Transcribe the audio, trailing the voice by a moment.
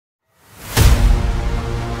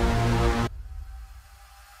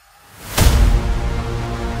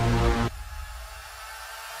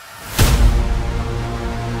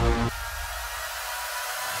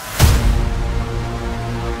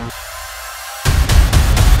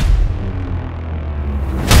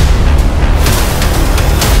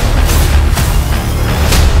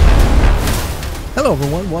Hello,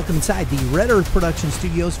 everyone. Welcome inside the Red Earth Production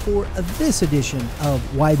Studios for this edition of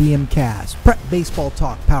YBMcast, Prep Baseball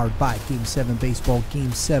Talk, powered by Game 7 Baseball,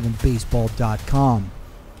 Game7Baseball.com.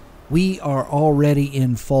 We are already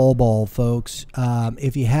in fall ball, folks.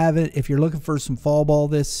 If you're looking for some fall ball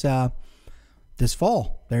this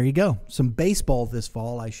fall, there you go. Some baseball this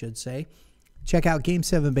fall, I should say. Check out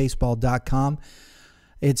Game7Baseball.com.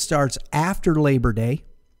 It starts after Labor Day.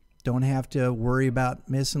 Don't have to worry about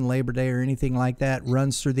missing Labor Day or anything like that.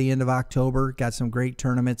 Runs through the end of October. Got some great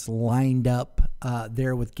tournaments lined up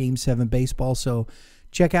there with Game 7 Baseball. So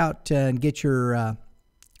check out and get your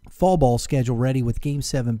fall ball schedule ready with Game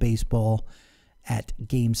 7 Baseball at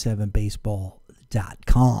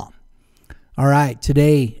Game7Baseball.com. All right,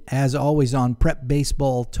 today, as always on Prep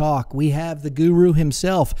Baseball Talk, we have the guru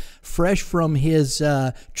himself, fresh from his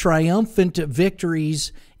triumphant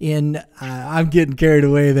victories in, I'm getting carried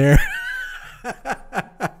away there.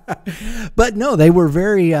 But no, they were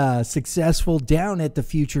very successful down at the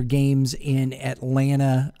Future Games in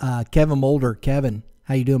Atlanta. Kevin Moulder. Kevin,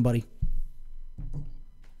 how you doing, buddy?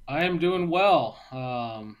 I am doing well.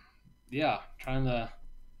 Trying to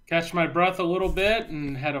catch my breath a little bit,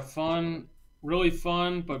 and had a really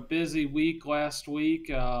fun but busy week last week,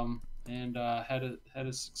 and had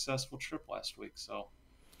a successful trip last week. So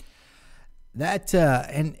that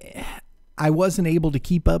and I wasn't able to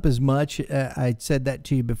keep up as much. I said that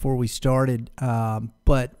to you before we started,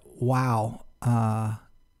 but wow,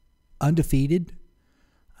 undefeated.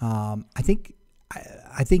 I think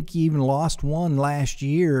you even lost one last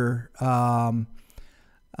year.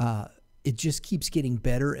 It just keeps getting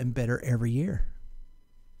better and better every year.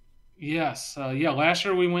 Yes. Last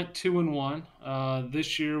year we went 2-1.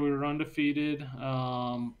 This year we were undefeated.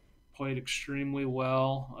 Played extremely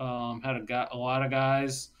well. Had a lot of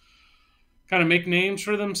guys kind of make names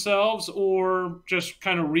for themselves, or just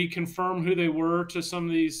kind of reconfirm who they were to some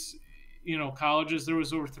of these, colleges. There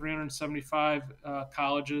was over 375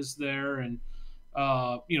 colleges there, and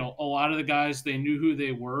a lot of the guys, they knew who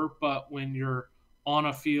they were. But when you're on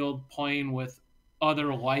a field playing with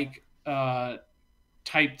other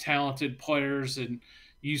type talented players and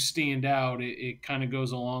you stand out, it kind of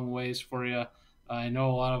goes a long ways for you. I know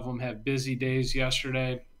a lot of them have busy days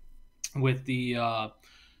yesterday with the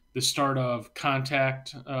start of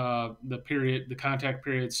contact, the contact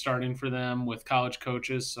period starting for them with college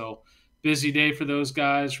coaches. So busy day for those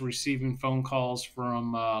guys, receiving phone calls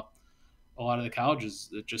from a lot of the colleges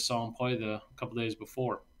that just saw them play a couple days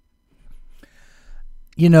before.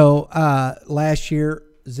 Last year,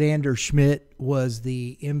 Xander Schmidt was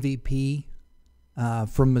the MVP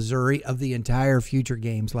from Missouri of the entire Future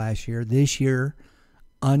Games last year. This year,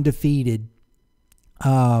 undefeated.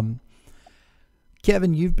 Kevin,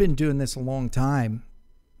 you've been doing this a long time.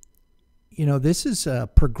 This is a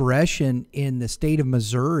progression in the state of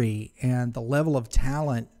Missouri and the level of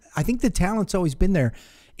talent. I think the talent's always been there.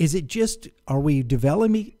 Is it just, are we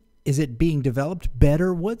developing? Is it being developed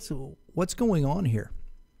better? What's going on here?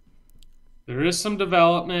 There is some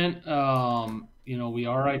development. We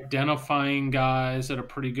are identifying guys at a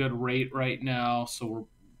pretty good rate right now. So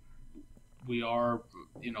we are,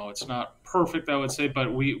 it's not perfect, I would say,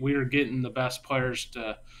 but we are getting the best players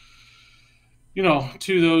to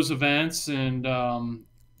those events, and,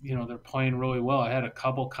 they're playing really well. I had a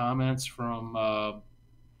couple comments from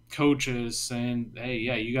coaches saying, hey,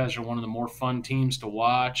 yeah, you guys are one of the more fun teams to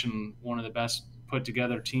watch and one of the best put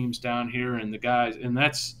together teams down here. And the guys, and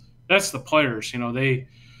that's the players,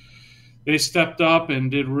 they stepped up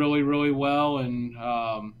and did really, really well. And,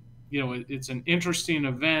 it's an interesting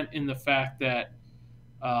event in the fact that,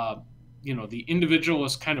 the individual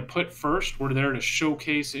is kind of put first. We're there to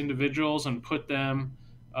showcase individuals and put them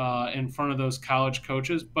in front of those college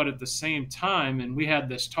coaches. But at the same time, and we had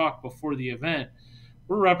this talk before the event,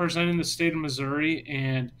 we're representing the state of Missouri,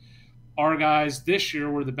 and our guys this year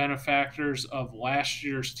were the benefactors of last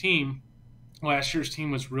year's team. Last year's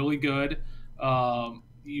team was really good.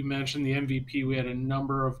 You mentioned the MVP. We had a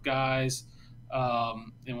number of guys,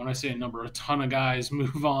 and when I say a number, a ton of guys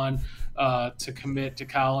move on to commit to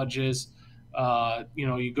colleges.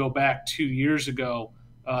 You go back 2 years ago,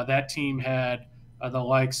 that team had the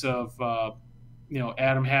likes of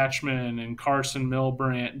Adam Hatchman and Carson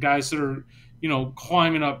Milbrandt, guys that are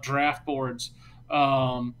climbing up draft boards.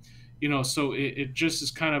 So it just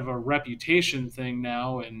is kind of a reputation thing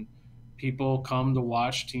now, and people come to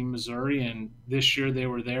watch Team Missouri, and this year they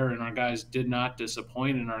were there, and our guys did not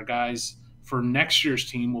disappoint, and our guys for next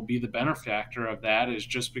year's team will be the benefactor of that, is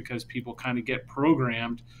just because people kind of get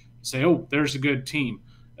programmed to say, oh, there's a good team.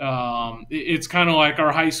 It's kind of like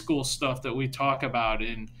our high school stuff that we talk about,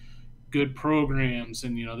 and good programs,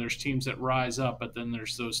 and there's teams that rise up, but then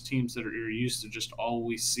there's those teams that you're used to just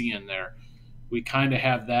always seeing there. We kind of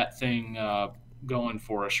have that thing going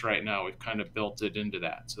for us right now. We've kind of built it into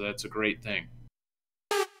that, so that's a great thing.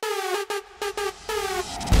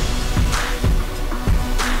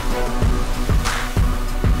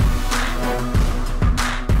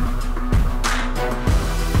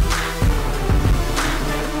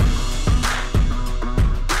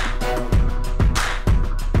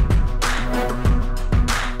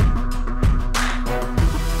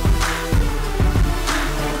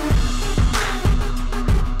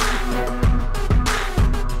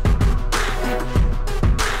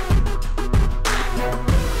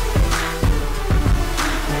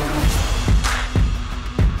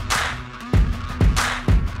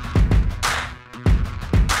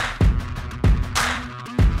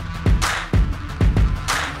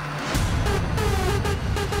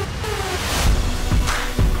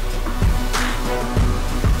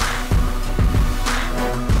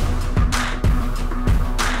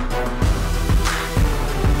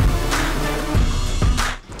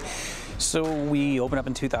 So we opened up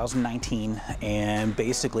in 2019, and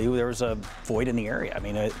basically there was a void in the area. I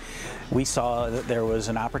mean, we saw that there was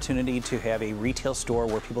an opportunity to have a retail store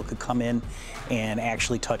where people could come in and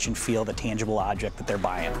actually touch and feel the tangible object that they're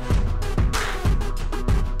buying.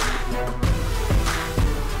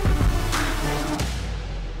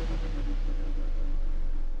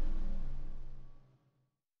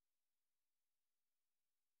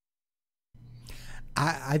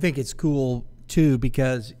 I think it's cool too,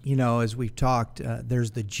 because as we've talked,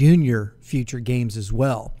 there's the junior Future Games as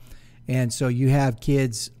well, and so you have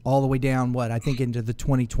kids all the way down I think into the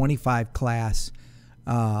 2025 class.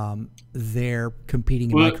 They're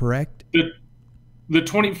competing. Am I correct? The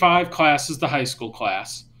 25 class is the high school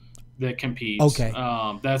class that competes. Okay,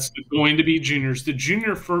 that's going to be juniors. The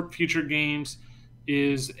junior Future Games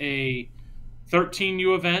is a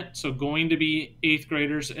 13U event, so going to be 8th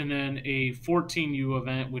graders, and then a 14U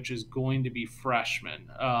event, which is going to be freshmen,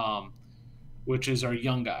 which is our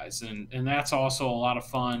young guys, and that's also a lot of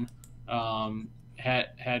fun.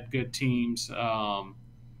 Had good teams.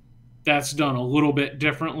 That's done a little bit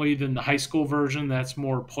differently than the high school version. That's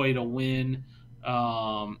more play to win.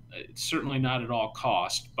 It's certainly not at all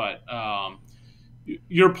cost, but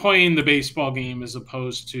you're playing the baseball game as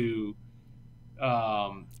opposed to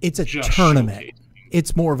it's a tournament. Showcasing.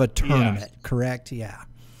 It's more of a tournament, yes. Correct? Yeah.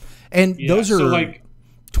 And those are like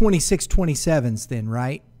 26, 27s then,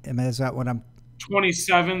 right? Is that what I'm...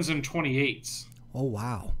 27s and 28s. Oh,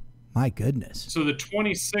 wow. My goodness. So the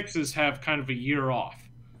 26s have kind of a year off.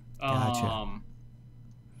 Gotcha.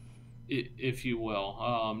 If you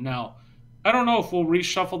will. Now, I don't know if we'll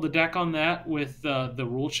reshuffle the deck on that with the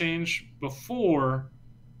rule change. Before,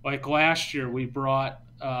 like last year, we brought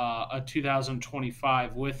a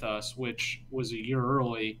 2025 with us, which was a year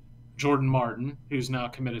early, Jordan Martin, who's now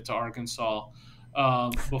committed to Arkansas.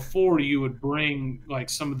 Before, you would bring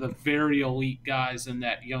like some of the very elite guys in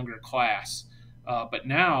that younger class, but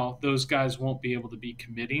now those guys won't be able to be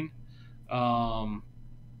committing,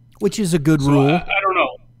 which is a good rule. I don't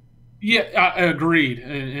know. Yeah, I agreed,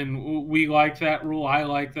 and we like that rule. I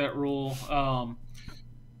like that rule.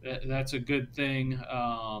 That's a good thing.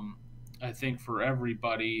 I think for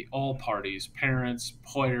everybody, all parties, parents,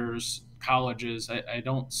 players, colleges, I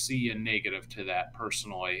don't see a negative to that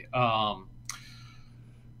personally.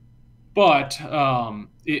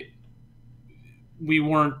 We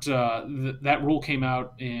weren't, that rule came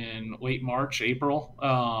out in late March, April.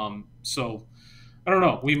 So I don't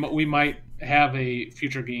know. We might have a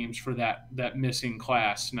Future Games for that missing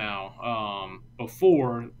class now.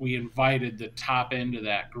 Before, we invited the top end of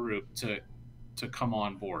that group to come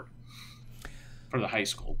on board for the high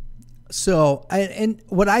school. So, and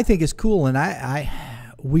what I think is cool, and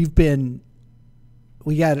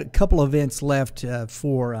we got a couple events left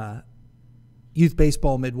for Youth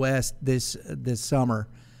Baseball Midwest this summer.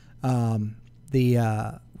 We're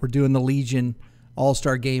doing the Legion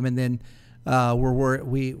All-Star Game, and then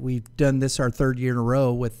we've done this our third year in a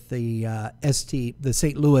row with the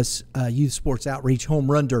St. Louis Youth Sports Outreach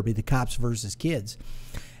Home Run Derby, the cops versus kids.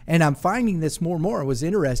 And I'm finding this more and more. It was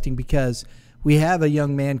interesting because we have a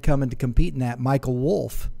young man coming to compete in that, Michael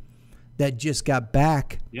Wolf, that just got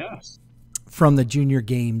back from the junior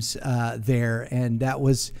games there. And that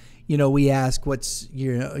was, we asked what's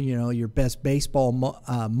your best baseball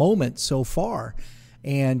moment so far.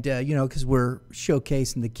 And, because we're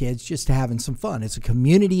showcasing the kids, just having some fun. It's a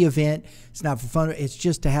community event. It's not for fun. It's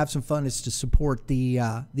just to have some fun. It's to support the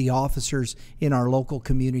officers in our local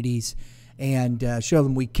communities and show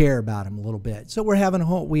them we care about them a little bit. So we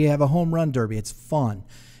have a home run derby. It's fun.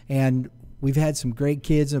 And we've had some great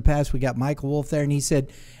kids in the past. We got Michael Wolf there, and he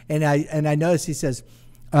said, and I noticed he says,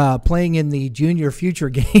 playing in the Junior Future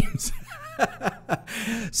Games.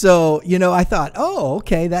 So, I thought, oh,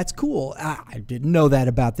 okay, that's cool. I didn't know that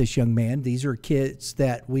about this young man. These are kids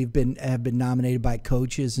that have been nominated by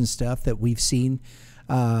coaches and stuff that we've seen,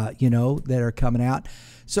 that are coming out.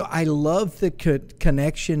 So I love the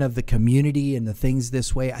connection of the community and the things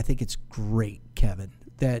this way. I think it's great, Kevin,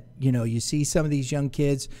 that, you see some of these young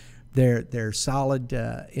kids, they're solid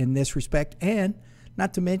in this respect. And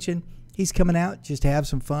not to mention, he's coming out just to have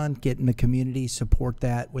some fun, get in the community, support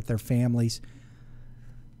that with their families.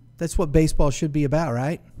 That's what baseball should be about,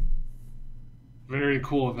 right? Very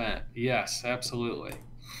cool event. Yes, absolutely.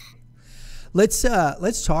 Let's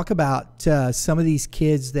talk about some of these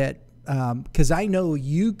kids that, because I know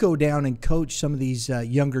you go down and coach some of these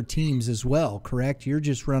younger teams as well, correct? You're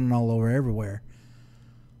just running all over everywhere.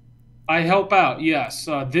 I help out, yes.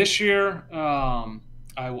 This year, I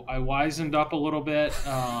wisened up a little bit.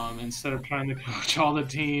 Instead of trying to coach all the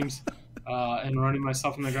teams and running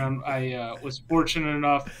myself on the ground, I was fortunate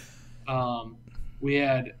enough. We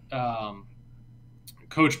had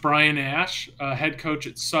Coach Brian Ash, head coach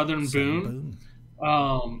at Southern Boone,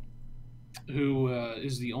 who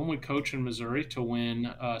is the only coach in Missouri to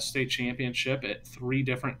win a state championship at 3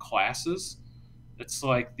 different classes. It's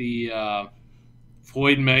like the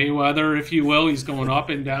Floyd Mayweather, if you will. He's going up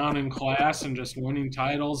and down in class and just winning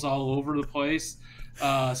titles all over the place.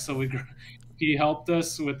 So he helped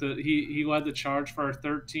us with he led the charge for our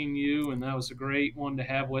 13U, and that was a great one to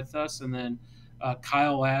have with us. And then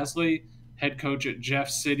Kyle Lasley, head coach at Jeff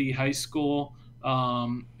City High School,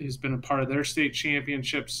 who's been a part of their state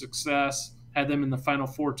championship success, had them in the Final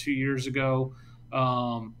Four 2 years ago.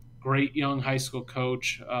 Great young high school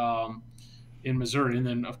coach in Missouri. And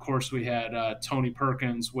then, of course, we had Tony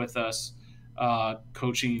Perkins with us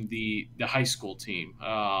coaching the high school team,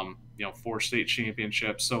 4 state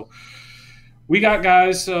championships. So we got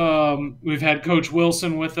guys. We've had Coach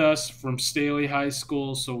Wilson with us from Staley High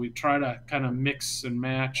School. So we try to kind of mix and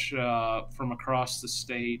match from across the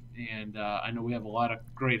state. And I know we have a lot of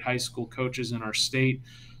great high school coaches in our state.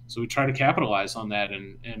 So we try to capitalize on that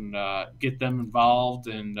and get them involved.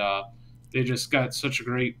 And they just got such a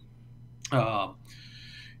great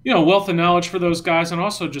wealth of knowledge for those guys, and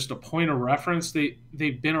also just a point of reference.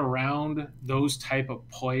 They've been around those type of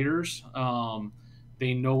players.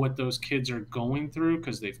 They know what those kids are going through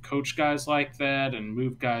because they've coached guys like that and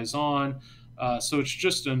moved guys on. So it's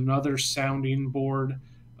just another sounding board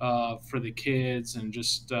for the kids, and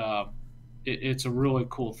just it's a really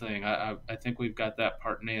cool thing. I think we've got that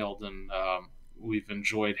part nailed, and we've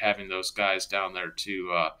enjoyed having those guys down there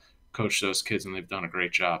to coach those kids, and they've done a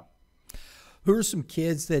great job. Who are some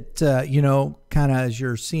kids that, kind of as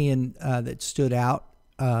you're seeing that stood out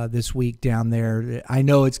this week down there? I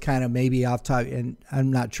know it's kind of maybe off top, and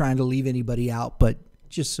I'm not trying to leave anybody out, but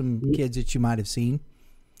just some kids that you might have seen.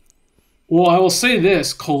 Well, I will say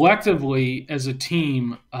this, collectively as a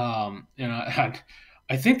team, and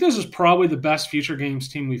I think this is probably the best Future Games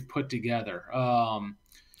team we've put together. Wow.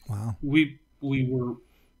 We were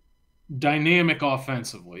dynamic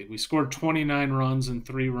offensively. We scored 29 runs in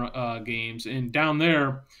 3 games. And down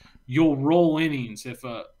there, you'll roll innings if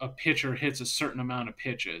a pitcher hits a certain amount of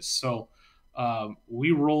pitches. So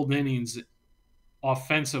we rolled innings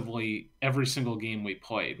offensively every single game we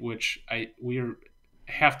played, which we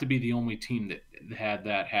have to be the only team that had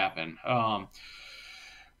that happen.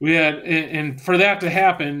 We had, and for that to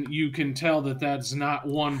happen, you can tell that that's not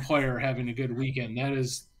one player having a good weekend. That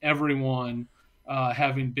is everyone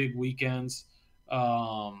having big weekends.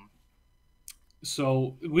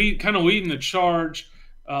 So we kind of leading the charge.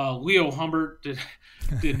 Leo Humbert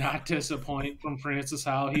did not disappoint from Francis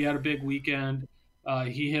Howell. He had a big weekend.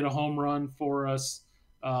 He hit a home run for us,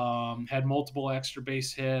 had multiple extra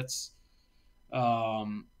base hits.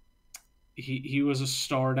 He was a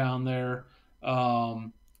star down there.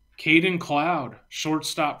 Caden Cloud,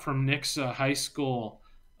 shortstop from Nixa High School,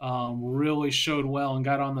 really showed well and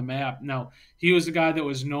got on the map. Now, he was a guy that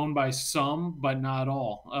was known by some, but not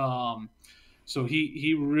all. So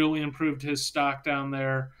he really improved his stock down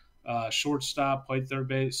there. Shortstop, played third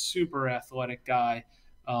base, super athletic guy.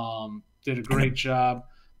 Did a great job.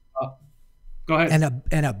 Go ahead.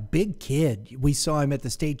 And a big kid. We saw him at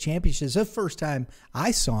the state championships. The first time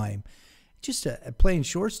I saw him, just playing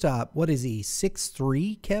shortstop. What is he,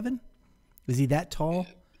 6'3", Kevin? Is he that tall?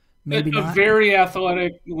 Maybe not. Very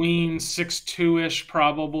athletic, lean, 6'2"-ish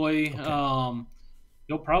probably. Okay.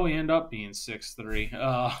 He'll probably end up being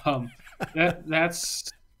 6'3". That's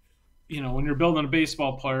when you're building a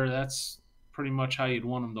baseball player, that's pretty much how you'd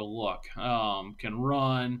want him to look. Can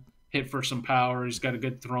run, hit for some power. He's got a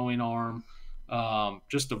good throwing arm.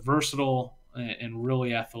 Just a versatile and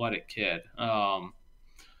really athletic kid.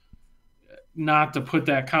 Not to put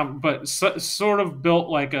that but sort of built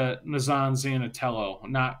like a Nazan Zanatello.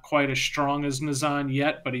 Not quite as strong as Nazan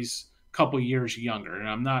yet, but he's a couple years younger. And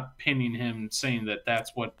I'm not pinning him saying that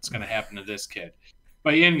that's what's going to happen to this kid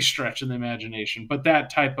by any stretch of the imagination, but that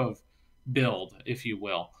type of build, if you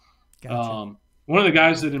will. Gotcha. One of the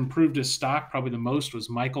guys that improved his stock probably the most was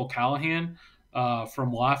Michael Callahan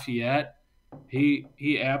from Lafayette. He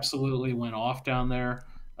absolutely went off down there.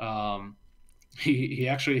 He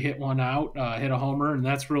actually hit one out, hit a homer, and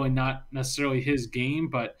that's really not necessarily his game,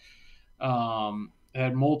 but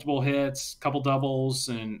had multiple hits, couple doubles,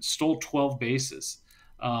 and stole 12 bases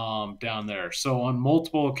down there. So on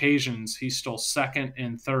multiple occasions, he stole second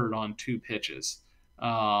and third on 2 pitches.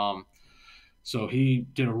 So he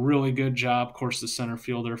did a really good job. Of course, the center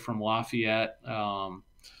fielder from Lafayette.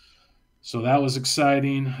 So that was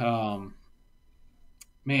exciting.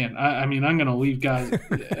 Man, I mean, I'm going to leave guys.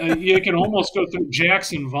 You can almost go through.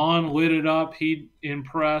 Jackson Vaughn lit it up. He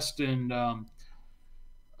impressed, and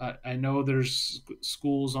I know there's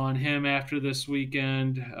schools on him after this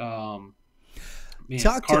weekend. Man,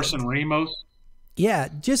 Carson Ramos. Yeah,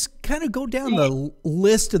 just kind of go down the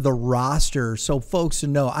list of the roster so folks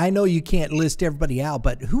know. I know you can't list everybody out,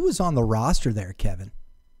 but who was on the roster there, Kevin?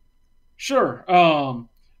 Sure.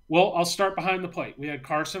 Well, I'll start behind the plate. We had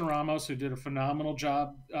Carson Ramos, who did a phenomenal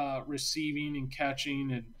job receiving and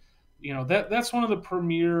catching, and that's one of the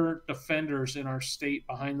premier defenders in our state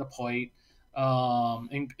behind the plate.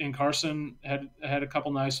 And Carson had a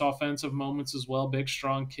couple nice offensive moments as well. Big,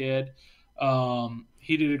 strong kid.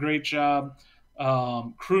 He did a great job.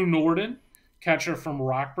 Crew Norden, catcher from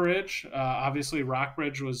Rockbridge. Obviously,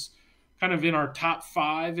 Rockbridge was kind of in our top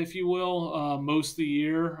 5, if you will, most of the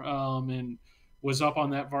year, and was up on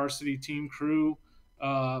that varsity team. Crew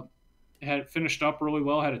had finished up really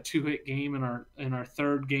well, had a 2-hit game in our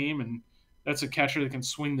third game, and that's a catcher that can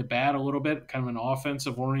swing the bat a little bit, kind of an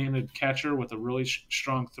offensive-oriented catcher with a really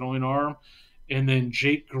strong throwing arm. And then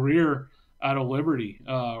Jake Greer out of Liberty,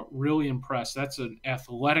 really impressed. That's an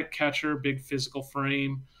athletic catcher, big physical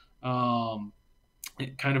frame, kind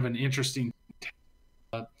of an interesting.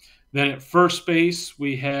 Then at first base,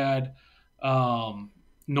 we had Nolan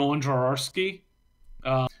Jaworski,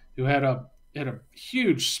 who had a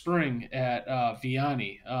huge spring at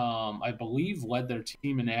Vianney. I believe led their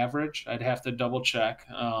team in average. I'd have to double check.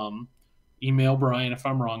 Email Brian if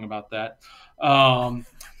I'm wrong about that.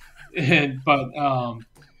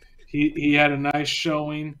 He had a nice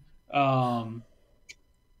showing.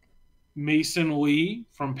 Mason Lee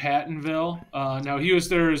from Pattonville. Now he was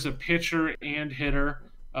there as a pitcher and hitter,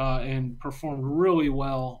 and performed really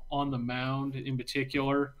well on the mound in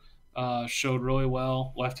particular. Showed really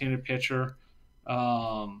well, left-handed pitcher.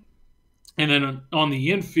 And then on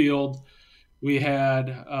the infield, we had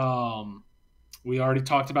we already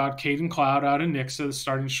talked about Caden Cloud out in Nixa, the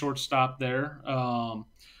starting shortstop there.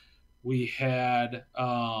 We had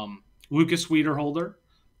Lucas Wiederholder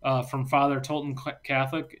from Father Tolton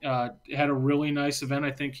Catholic. Had a really nice event.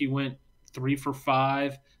 I think he went 3 for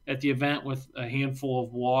 5 at the event with a handful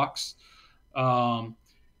of walks.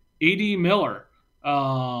 A.D. Miller,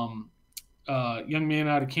 young man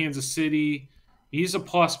out of Kansas City. He's a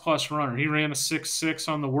plus runner. He ran a 6.6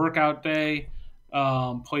 on the workout day.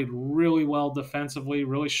 Played really well defensively,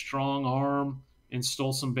 really strong arm, and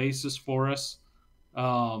stole some bases for us.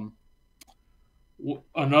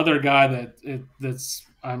 Another guy that's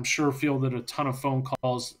I'm sure fielded a ton of phone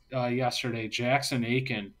calls yesterday, Jackson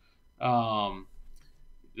Aiken.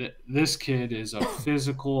 This kid is a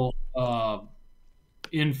physical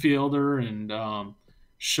infielder and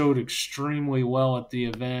showed extremely well at the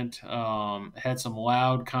event. Had some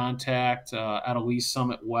loud contact out of Lee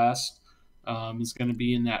Summit West. Is going to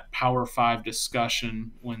be in that Power 5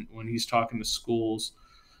 discussion when he's talking to schools.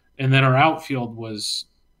 And then our outfield was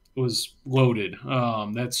loaded.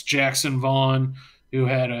 That's Jackson Vaughn, who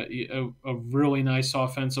had a really nice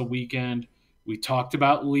offensive weekend. We talked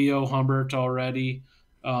about Leo Humbert already.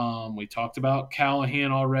 We talked about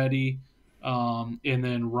Callahan already. And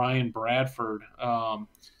then Ryan Bradford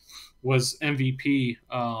was MVP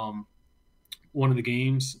one of the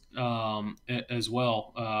games as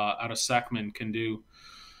well, out of Seckman, can do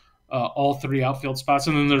all 3 outfield spots.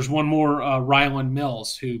 And then there's one more, Ryland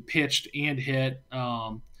Mills, who pitched and hit,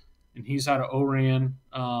 and he's out of Oran,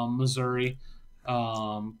 Missouri.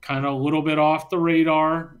 Kind of a little bit off the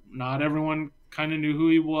radar. Not everyone kind of knew who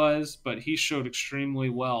he was, but he showed extremely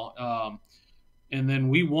well. And then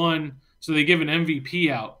we won So they give an MVP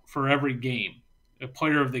out for every game, a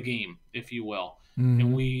player of the game, if you will.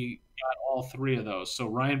 And we got all 3 of those. So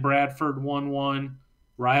Ryan Bradford won 1,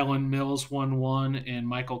 Ryland Mills won 1, and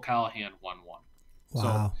Michael Callahan won 1. Wow.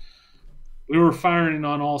 So we were firing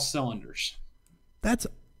on all cylinders. That's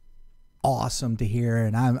awesome to hear,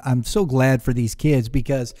 and I'm so glad for these kids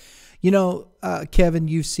because, Kevin,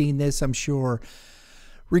 you've seen this, I'm sure.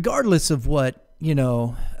 Regardless of what,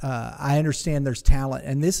 I understand there's talent,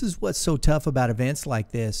 and this is what's so tough about events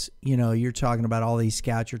like this. You're talking about all these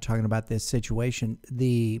scouts, you're talking about this situation,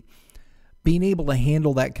 the being able to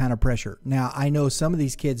handle that kind of pressure. Now, I know some of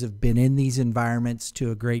these kids have been in these environments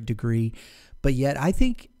to a great degree, but yet I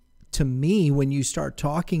think, to me, when you start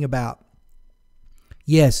talking about,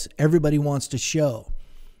 yes, everybody wants to show,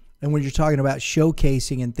 and when you're talking about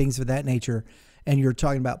showcasing and things of that nature, and you're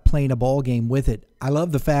talking about playing a ball game with it, I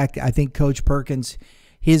love the fact, I think Coach Perkins,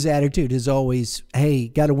 his attitude is always, hey,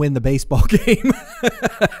 got to win the baseball game.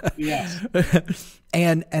 Yes.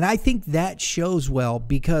 And I think that shows well,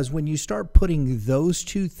 because when you start putting those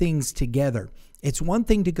two things together, it's one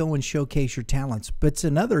thing to go and showcase your talents, but it's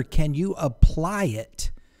another, can you apply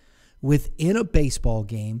it within a baseball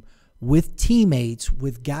game with teammates,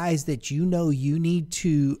 with guys that you need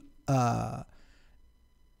to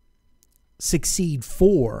succeed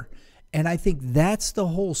for. And I think that's the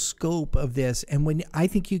whole scope of this. And when I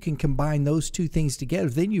think you can combine those two things together,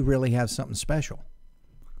 then you really have something special.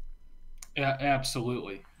 Yeah,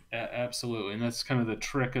 absolutely. Absolutely. And that's kind of the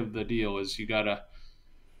trick of the deal, is you got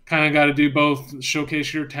to do both,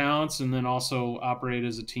 showcase your talents and then also operate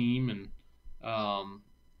as a team and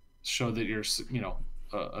show that you're,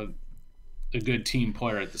 a good team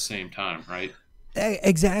player at the same time, right?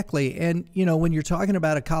 Exactly. And, when you're talking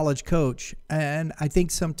about a college coach, and I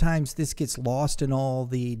think sometimes this gets lost in all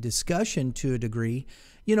the discussion to a degree,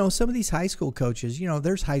 some of these high school coaches,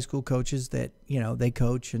 there's high school coaches that, they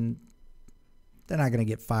coach and they're not going to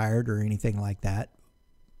get fired or anything like that.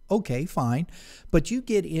 Okay, fine. But you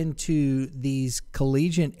get into these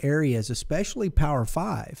collegiate areas, especially Power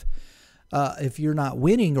 5, if you're not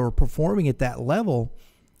winning or performing at that level,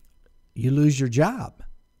 you lose your job.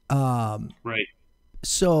 Right.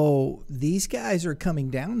 So these guys are coming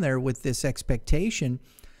down there with this expectation.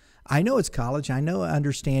 I know it's college. I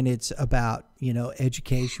understand it's about,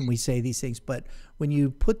 education. We say these things, but when you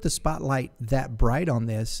put the spotlight that bright on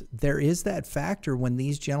this, there is that factor when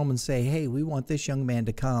these gentlemen say, hey, we want this young man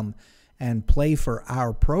to come and play for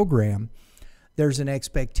our program. There's an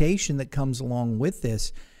expectation that comes along with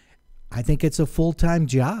this. I think it's a full-time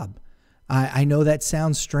job. I know that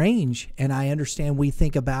sounds strange, and I understand we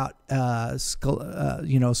think about,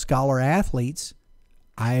 scholar athletes.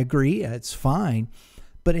 I agree, it's fine.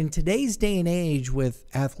 But in today's day and age with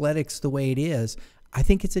athletics the way it is, I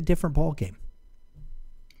think it's a different ballgame.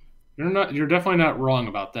 You're definitely not wrong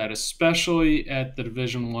about that, especially at the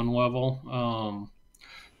Division I level,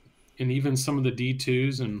 and even some of the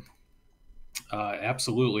D2s, and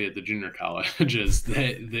absolutely at the junior colleges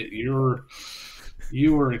that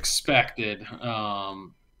you were expected,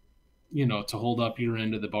 to hold up your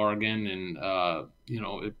end of the bargain. And,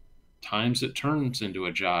 at times it turns into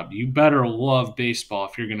a job. You better love baseball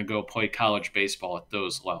if you're going to go play college baseball at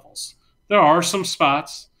those levels. There are some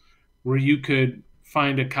spots where you could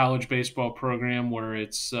find a college baseball program where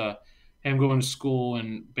it's, I'm going to school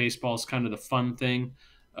and baseball is kind of the fun thing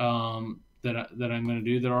that I'm going to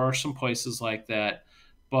do. There are some places like that,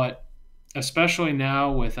 but especially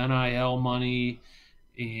now with NIL money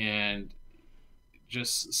and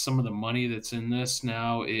just some of the money that's in this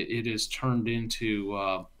now, it has turned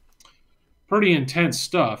into pretty intense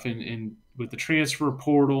stuff. And with the transfer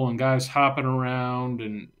portal and guys hopping around,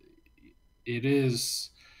 and it's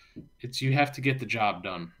you have to get the job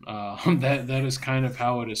done. That is kind of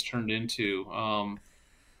how it has turned into.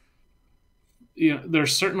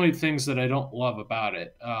 There's certainly things that I don't love about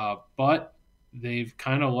it, but they've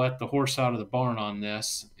kind of let the horse out of the barn on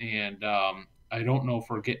this, and I don't know if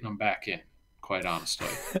we're getting them back in, quite honestly.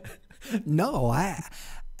 No,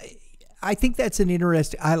 I think that's an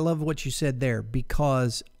interesting. I love what you said there,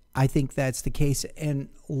 because I think that's the case, and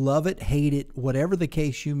love it, hate it, whatever the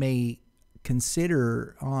case you may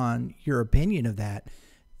consider on your opinion of that,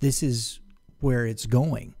 this is where it's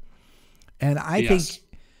going. And I think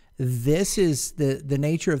this is the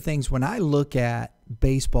nature of things. When I look at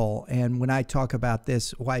baseball and when I talk about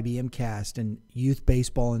this YBMcast and youth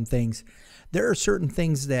baseball and things, there are certain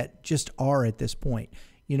things that just are at this point.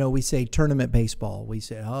 We say tournament baseball. We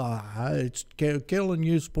say, it's killing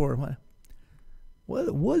youth sport.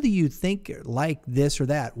 What do you think like this or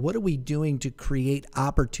that? What are we doing to create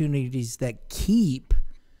opportunities that keep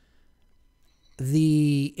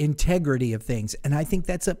the integrity of things. And I think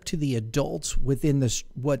that's up to the adults within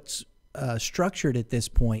what's structured at this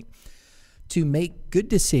point to make good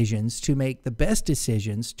decisions, to make the best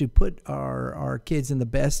decisions, to put our kids in the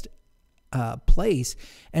best place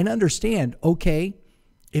and understand, okay,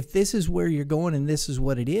 if this is where you're going and this is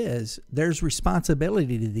what it is, there's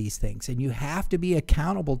responsibility to these things, and you have to be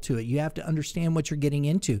accountable to it. You have to understand what you're getting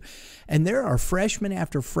into. And there are freshmen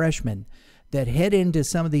after freshmen that head into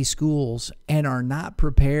some of these schools and are not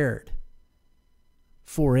prepared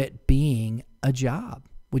for it being a job.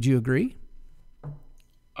 Would you agree?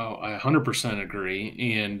 Oh, I 100%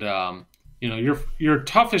 agree. And, your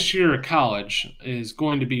toughest year of college is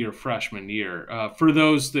going to be your freshman year for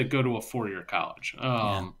those that go to a four-year college.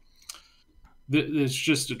 It's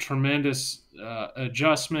just a tremendous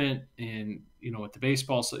adjustment in, with the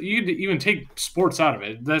baseball. So you even take sports out of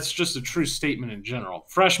it. That's just a true statement in general.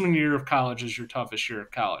 Freshman year of college is your toughest year of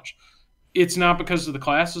college. It's not because of the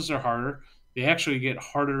classes are harder. They actually get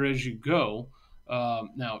harder as you go.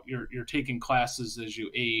 Now you're taking classes as you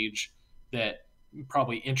age that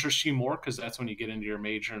probably interest you more because that's when you get into your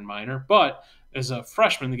major and minor. But as a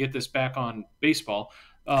freshman, to get this back on baseball,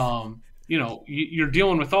 you're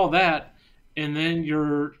dealing with all that, and then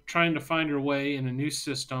you're trying to find your way in a new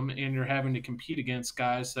system, and you're having to compete against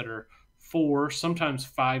guys that are 4, sometimes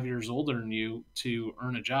 5 years older than you to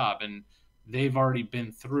earn a job, and they've already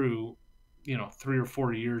been through 3 or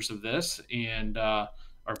 4 years of this, and are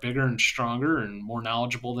bigger and stronger and more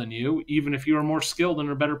knowledgeable than you. Even if you are more skilled and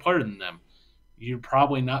are a better player than them, you're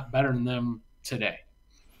probably not better than them today.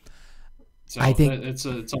 So I think it's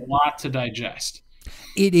a lot to digest.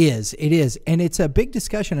 It is, and it's a big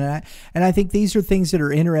discussion, and I think these are things that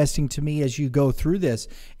are interesting to me as you go through this.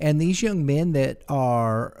 And these young men that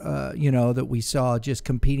are, that we saw just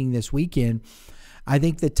competing this weekend, I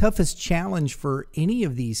think the toughest challenge for any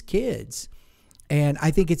of these kids, and I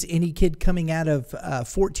think it's any kid coming out of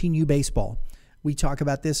 14U baseball. We talk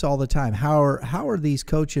about this all the time. How are these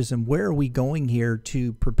coaches, and where are we going here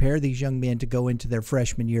to prepare these young men to go into their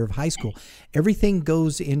freshman year of high school? Everything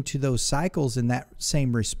goes into those cycles in that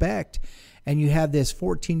same respect. And you have this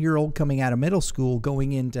 14-year-old coming out of middle school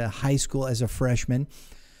going into high school as a freshman.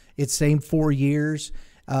 It's same 4 years.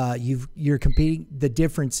 You're competing. The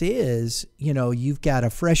difference is, you've got a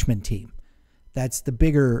freshman team. That's the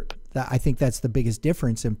bigger. I think that's the biggest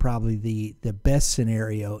difference, and probably the best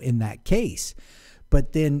scenario in that case.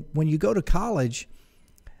 But then when you go to college,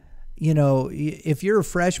 if you're a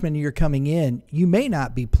freshman and you're coming in, you may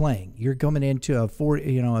not be playing. You're coming into a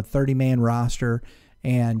 30-man roster,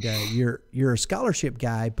 and you're a scholarship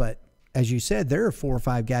guy. But as you said, there are 4 or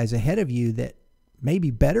 5 guys ahead of you that may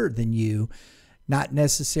be better than you, not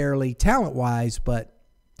necessarily talent-wise, but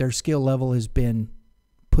their skill level has been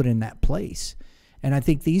put in that place. And I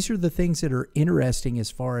think these are the things that are interesting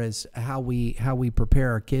as far as how we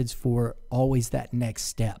prepare our kids for always that next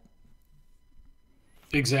step.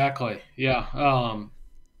 Exactly. Yeah.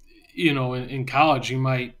 In college, you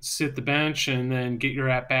might sit the bench and then get your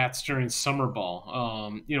at-bats during summer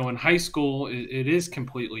ball. In high school, it is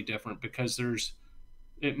completely different because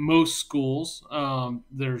at most schools,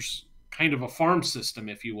 there's kind of a farm system,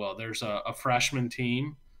 if you will. There's a freshman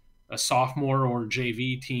team, a sophomore or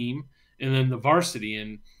JV team, and then the varsity.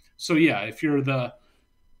 And so, if you're the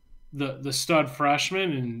stud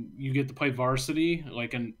freshman and you get to play varsity,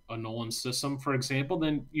 like a Nolan system, for example,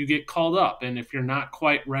 then you get called up. And if you're not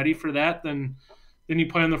quite ready for that, then you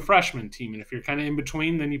play on the freshman team. And if you're kind of in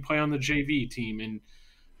between, then you play on the JV team. And,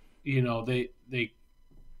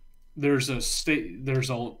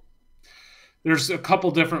 there's a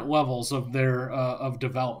couple different levels of their of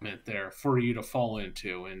development there for you to fall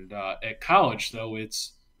into. And at college, though,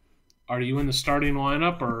 are you in the starting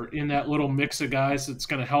lineup or in that little mix of guys that's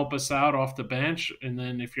going to help us out off the bench? And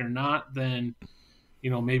then if you're not, then,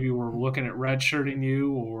 maybe we're looking at redshirting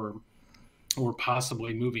you or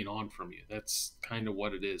possibly moving on from you. That's kind of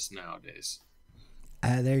what it is nowadays.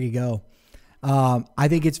 There you go. I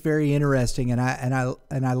think it's very interesting, and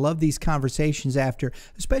I love these conversations after,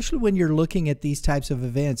 especially when you're looking at these types of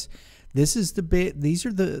events. These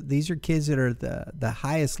are kids that are the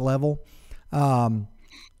highest level.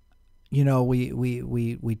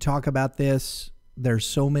 We talk about this. There's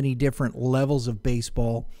so many different levels of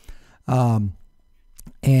baseball,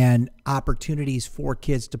 and opportunities for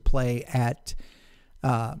kids to play at,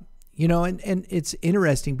 and it's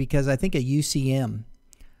interesting because I think at UCM,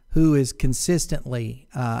 who is consistently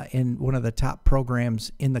in one of the top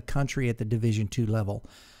programs in the country at the Division II level,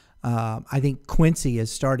 I think Quincy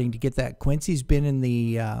is starting to get that. Quincy's been in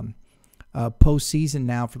the postseason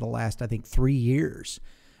now for the last, I think, 3 years.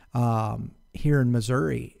 Here in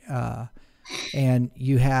Missouri, And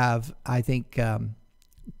you have, I think,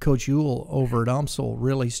 Coach Ewell over at UMSL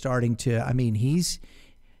really starting to. I mean, he's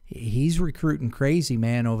recruiting crazy,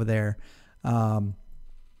 man, over there.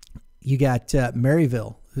 You got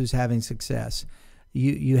Maryville, who's having success.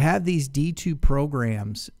 You have these D2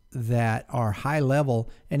 programs that are high level,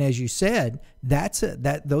 and as you said,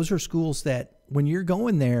 those are schools that when you're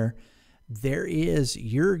going there,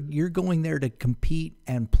 you're going there to compete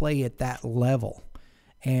and play at that level,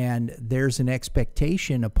 and there's an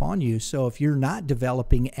expectation upon you. So if you're not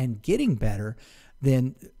developing and getting better,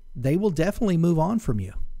 then they will definitely move on from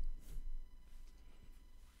you.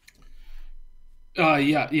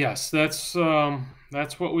 Yes, that's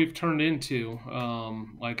what we've turned into.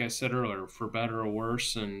 Like I said earlier, for better or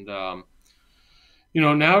worse, and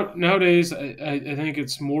nowadays I think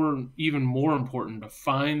it's even more important to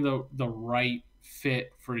find the right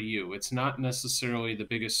fit for you. It's not necessarily the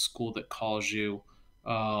biggest school that calls you.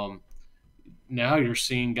 Um, Now you're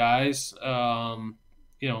seeing guys,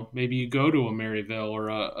 maybe you go to a Maryville or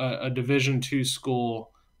a Division II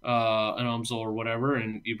school, an UMSL or whatever,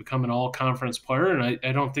 and you become an all-conference player. And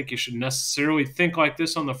I don't think you should necessarily think like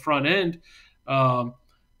this on the front end,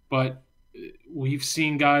 but we've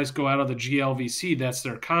seen guys go out of the GLVC, that's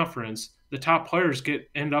their conference. The top players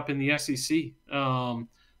end up in the SEC.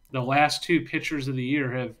 The last two pitchers of the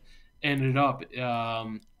year have ended up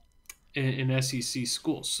in SEC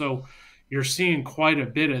schools. So you're seeing quite a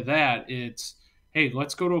bit of that. It's, hey,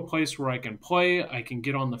 let's go to a place where I can play, I can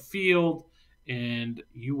get on the field, and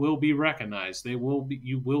you will be recognized. You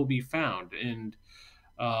will be found. And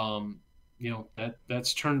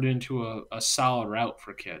that's turned into a solid route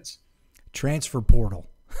for kids. Transfer portal.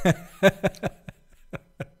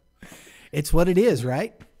 It's what it is,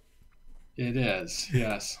 right? It is,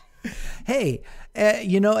 yes. Hey,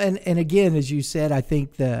 and again, as you said, I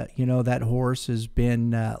think that horse has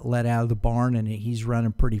been let out of the barn, and he's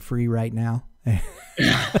running pretty free right now.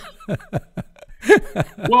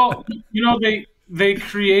 Well, they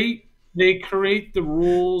create the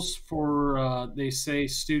rules for they say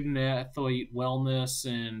student athlete wellness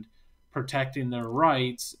and protecting their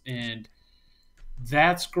rights, and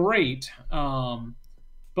that's great.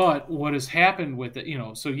 But what has happened with it,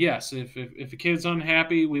 so yes, if a kid's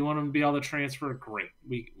unhappy, we want them to be able to transfer. Great,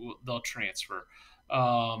 they'll transfer.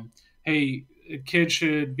 Hey, a kid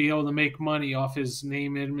should be able to make money off his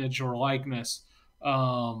name, image, or likeness.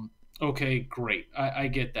 Okay, great. I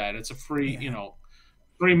get that. It's a free,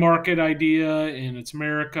 free market idea, and it's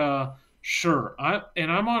America. Sure,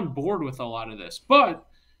 I'm on board with a lot of this, but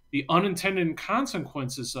the unintended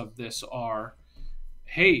consequences of this are,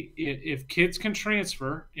 hey, if kids can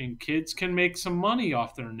transfer and kids can make some money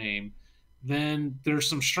off their name, then there's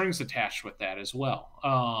some strings attached with that as well.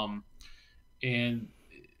 And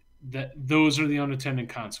those are the unintended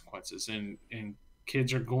consequences. And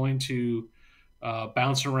kids are going to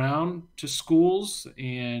bounce around to schools,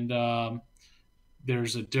 and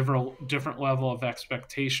there's a different level of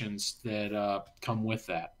expectations that come with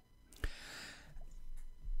that.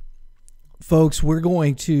 Folks,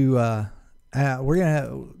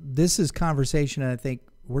 this is conversation I think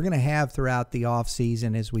we're going to have throughout the off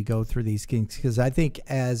season as we go through these things, because I think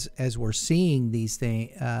as we're seeing these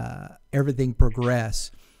things, everything progress,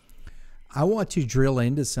 I want to drill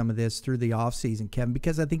into some of this through the off season, Kevin,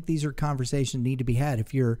 because I think these are conversations that need to be had.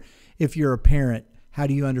 If you're a parent, how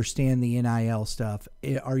do you understand the NIL stuff?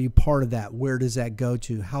 Are you part of that? Where does that go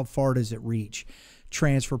to? How far does it reach?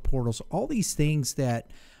 Transfer portals, all these things that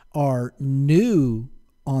are new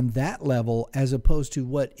on that level, as opposed to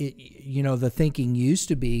what the thinking used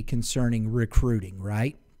to be concerning recruiting,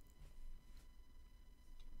 right?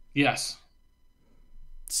 Yes.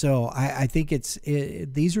 So I think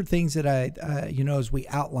these are things that as we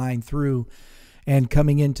outline through and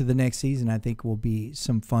coming into the next season, I think will be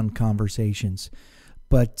some fun conversations.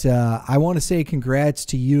 But I want to say congrats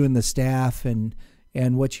to you and the staff and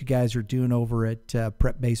what you guys are doing over at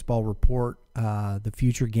Prep Baseball Report, the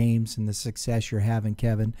Future Games, and the success you're having,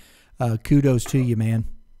 Kevin. Kudos to you, man.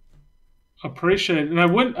 Appreciate it. And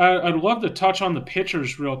I'd love to touch on the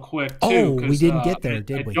pitchers real quick too. Oh, we didn't get there,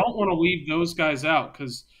 did we? I don't want to leave those guys out,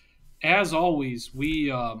 because as always,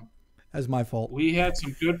 that's my fault. We had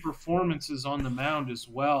some good performances on the mound as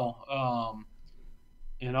well.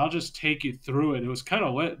 And I'll just take you through it. It was kind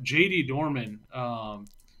of lit. JD Dorman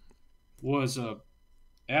was a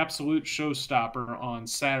absolute showstopper on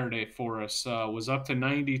Saturday for us. Was up to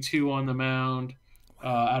 92 on the mound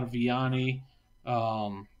out of Vianney.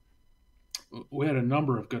 We had a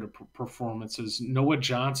number of good performances. Noah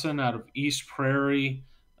Johnson out of East Prairie,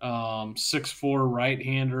 6'4"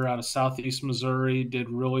 right-hander out of Southeast Missouri, did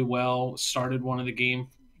really well. Started one of the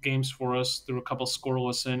games for us through a couple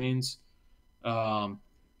scoreless innings.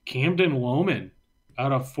 Camden Loman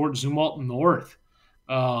out of Fort Zumwalt North,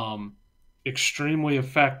 extremely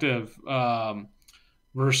effective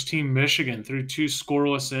versus Team Michigan through 2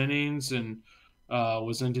 scoreless innings and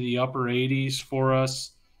was into the upper 80s for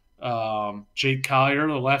us. Jake Collier,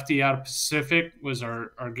 the lefty out of Pacific, was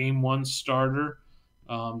our game 1 starter.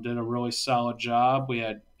 Did a really solid job. We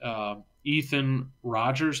had Ethan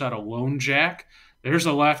Rogers out of Lone Jack. There's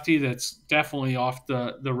a lefty that's definitely off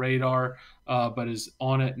the radar, but is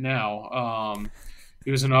on it now.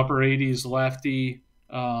 He was an upper 80s lefty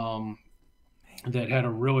that had a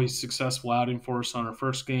really successful outing for us on our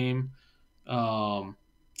first game.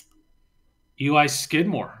 Eli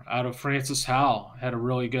Skidmore out of Francis Howell had a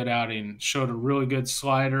really good outing, showed a really good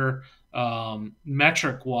slider.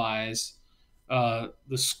 Metric-wise,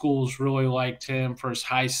 the schools really liked him for his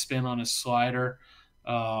high spin on his slider.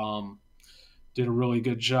 Did a really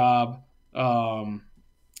good job.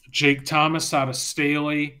 Jake Thomas out of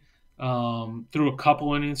Staley threw a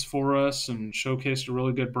couple innings for us and showcased a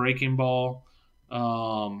really good breaking ball.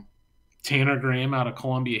 Tanner Graham out of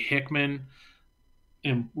Columbia Hickman,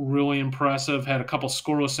 and really impressive. Had a couple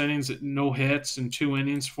scoreless innings, no hits, and 2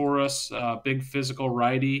 innings for us. Big physical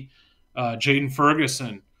righty. Jaden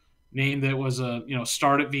Ferguson, named that was a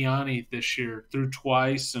start at Vianney this year, threw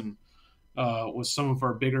twice and was some of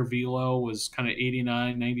our bigger velo, was kind of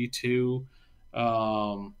 89, 92.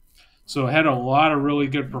 So had a lot of really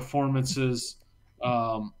good performances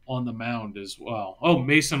on the mound as well. Oh,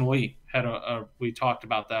 Mason Lee had we talked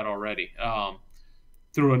about that already.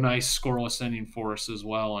 Threw a nice scoreless inning for us as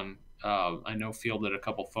well, and I know fielded a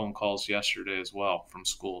couple phone calls yesterday as well from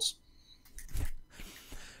schools.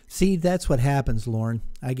 See, that's what happens, Lauren.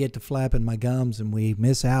 I get to flapping my gums and we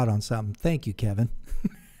miss out on something. Thank you, Kevin.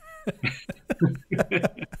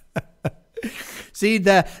 See,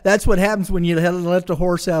 that's what happens when you let the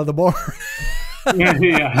horse out of the barn.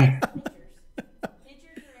 Yeah.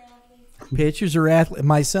 Pitchers are athletes.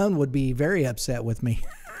 My son would be very upset with me.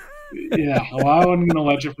 Yeah, well, I wasn't going to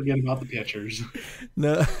let you forget about the pitchers.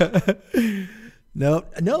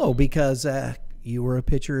 No, because you were a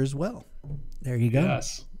pitcher as well. There you go.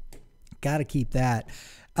 Yes. Got to keep that.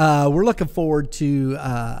 We're looking forward to,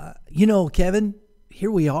 Kevin,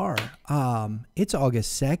 here we are. It's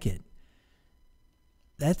August 2nd.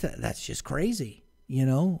 That's just crazy.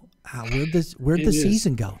 Where'd the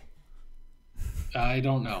season go? I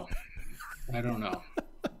don't know.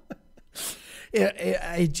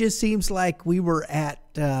 It just seems like we were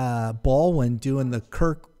at Baldwin doing the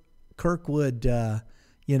Kirkwood, Kirkwood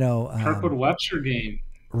Webster game.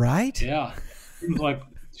 Right? Yeah. It was like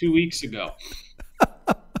 2 weeks ago.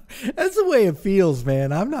 That's the way it feels,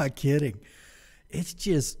 man. I'm not kidding. It's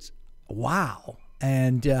just, wow.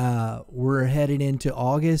 And we're heading into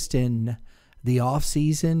August and the off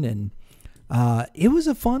season, and it was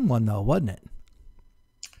a fun one though, wasn't it?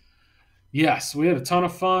 Yes, we had a ton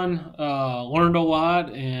of fun, learned a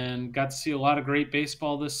lot, and got to see a lot of great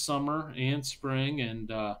baseball this summer and spring, and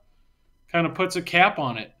kind of puts a cap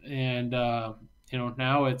on it. And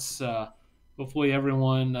now it's hopefully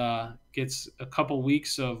everyone gets a couple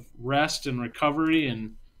weeks of rest and recovery,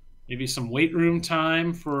 and maybe some weight room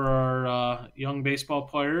time for our young baseball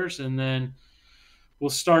players, and then we'll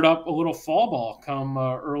start up a little fall ball come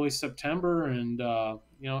early September, and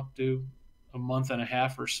do a month and a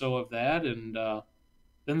half or so of that, and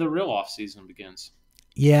then the real off season begins.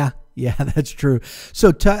 Yeah, that's true.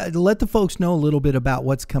 So let the folks know a little bit about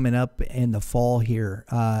what's coming up in the fall here.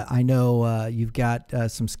 I know you've got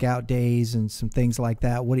some scout days and some things like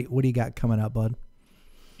that. What do you got coming up, bud?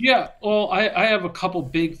 Yeah, well, I have a couple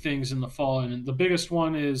big things in the fall, and the biggest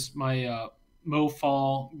one is my Mo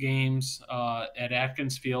Fall games at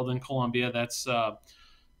Atkins Field in Columbia. That's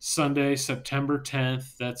Sunday, September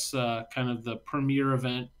 10th. That's kind of the premier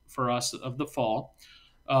event for us of the fall.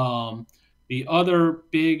 The other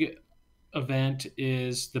big event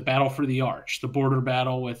is the Battle for the Arch, the border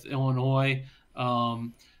battle with Illinois. I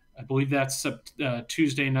believe that's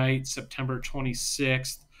Tuesday night, September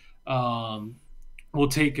 26th. We'll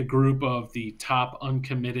take a group of the top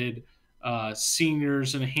uncommitted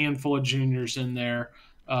seniors and a handful of juniors in there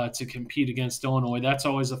to compete against Illinois. That's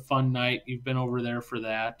always a fun night. You've been over there for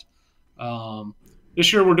that.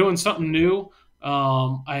 This year we're doing something new.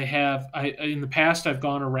 In the past I've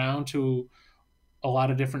gone around to a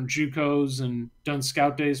lot of different JUCOs and done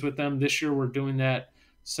scout days with them. This year we're doing that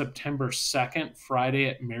September 2nd, Friday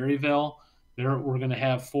at Maryville. We're going to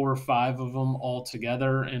have 4 or 5 of them all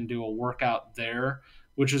together and do a workout there,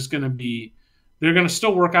 which is going to be – they're going to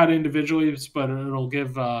still work out individually, but it'll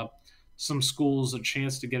give some schools a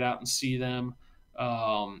chance to get out and see them.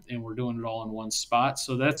 and we're doing it all in one spot.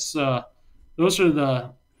 So that's those are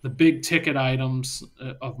the big ticket items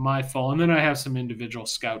of my fall, and then I have some individual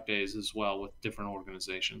scout days as well with different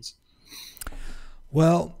organizations.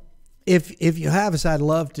 Well, if you have us, I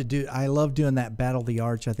love doing that Battle of the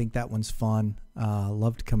Arch. I think that one's fun.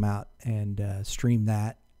 Love to come out and stream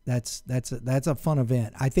that. That's a fun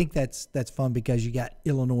event. I think that's fun because you got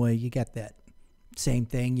Illinois, you got that same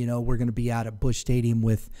thing. You know, we're going to be out at Busch Stadium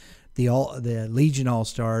with the Legion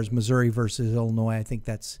All-Stars, Missouri versus Illinois. I think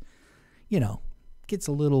that's, you know, gets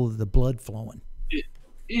a little of the blood flowing.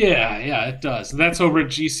 Yeah, it does. That's over at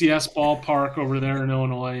GCS Ballpark over there in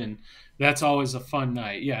Illinois, and that's always a fun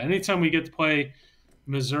night. Yeah, anytime we get to play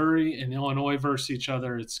Missouri and Illinois versus each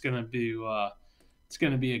other, it's gonna be a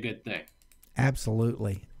good thing.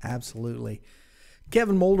 Absolutely.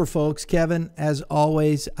 Kevin Moulder, folks. Kevin, as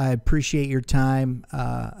always, I appreciate your time.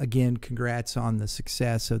 Again, congrats on the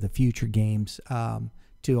success of the Future Games.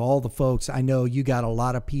 To all the folks, I know you got a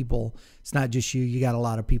lot of people. It's not just you. You got a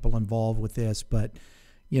lot of people involved with this, but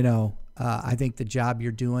you know, I think the job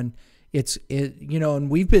you're doing, you know,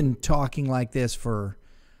 and we've been talking like this for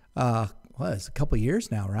it's a couple of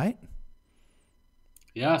years now, right?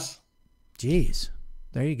 Yes. Jeez,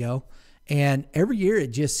 there you go. And every year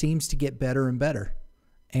it just seems to get better and better,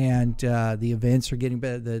 and the events are getting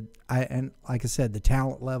better. And like I said, the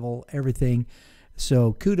talent level, everything.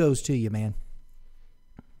 So kudos to you, man.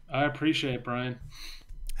 I appreciate it, Brian.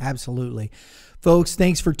 Absolutely. Folks,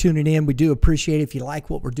 thanks for tuning in. We do appreciate it. If you like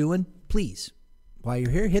what we're doing, please, while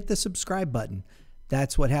you're here, hit the subscribe button.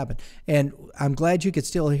 That's what happened. And I'm glad you could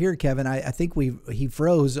still hear Kevin. I think he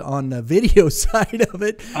froze on the video side of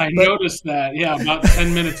it. I noticed that. Yeah, about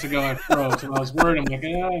 10 minutes ago I froze. And I was worried. I'm like,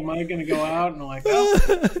 am I going to go out? And I'm like,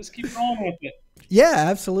 just keep rolling with it. Yeah,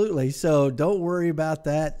 absolutely. So don't worry about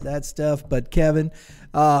that stuff. But Kevin,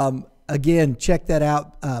 again, check that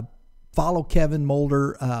out. Follow Kevin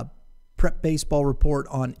Moulder, Prep Baseball Report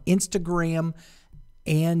on Instagram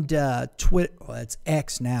and Twitter. Well, it's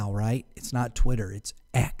X now, right? It's not Twitter. It's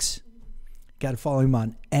X. Got to follow him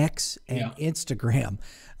on X and Instagram.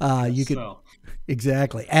 You could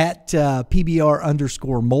exactly at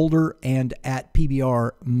PBR_Moulder and at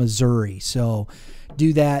PBR Missouri. So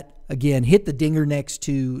do that. Again, hit the dinger next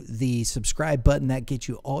to the subscribe button. That gets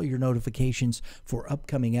you all your notifications for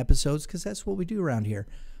upcoming episodes, because that's what we do around here.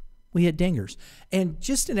 We hit dingers. And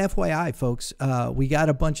just an FYI, folks, we got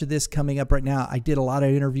a bunch of this coming up right now. I did a lot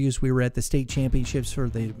of interviews. We were at the state championships for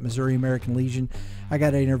the Missouri American Legion. I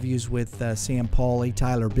got interviews with Sam Pauley,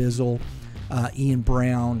 Tyler Bizzle, Ian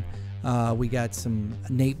Brown. We got some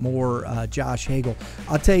Nate Moore, Josh Hagel.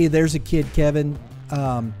 I'll tell you, there's a kid, Kevin.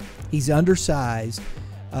 He's undersized.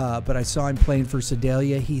 But I saw him playing for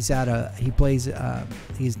Sedalia. He's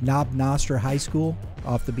Knob Nostra High School,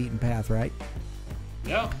 off the beaten path, right?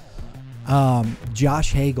 Yeah.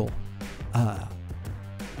 Josh Hagel,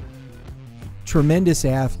 tremendous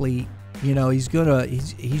athlete. You know,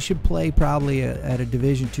 he should play probably at a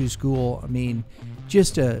Division II school. I mean,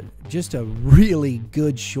 just a really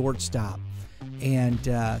good shortstop, and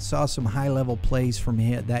saw some high level plays from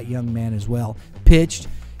that young man as well. Pitched,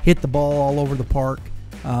 hit the ball all over the park.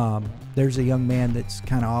 There's a young man that's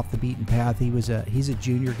kind of off the beaten path. He's a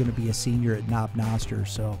junior, going to be a senior at Knob Nostra.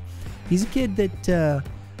 So he's a kid that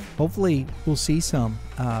hopefully we'll see some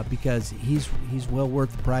because he's well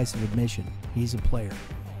worth the price of admission. He's a player.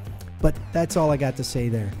 But that's all I got to say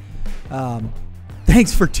there.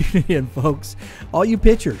 Thanks for tuning in, folks. All you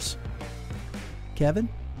pitchers. Kevin?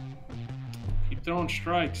 Keep throwing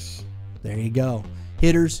strikes. There you go.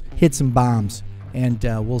 Hitters, hit some bombs. And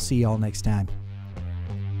we'll see y'all next time.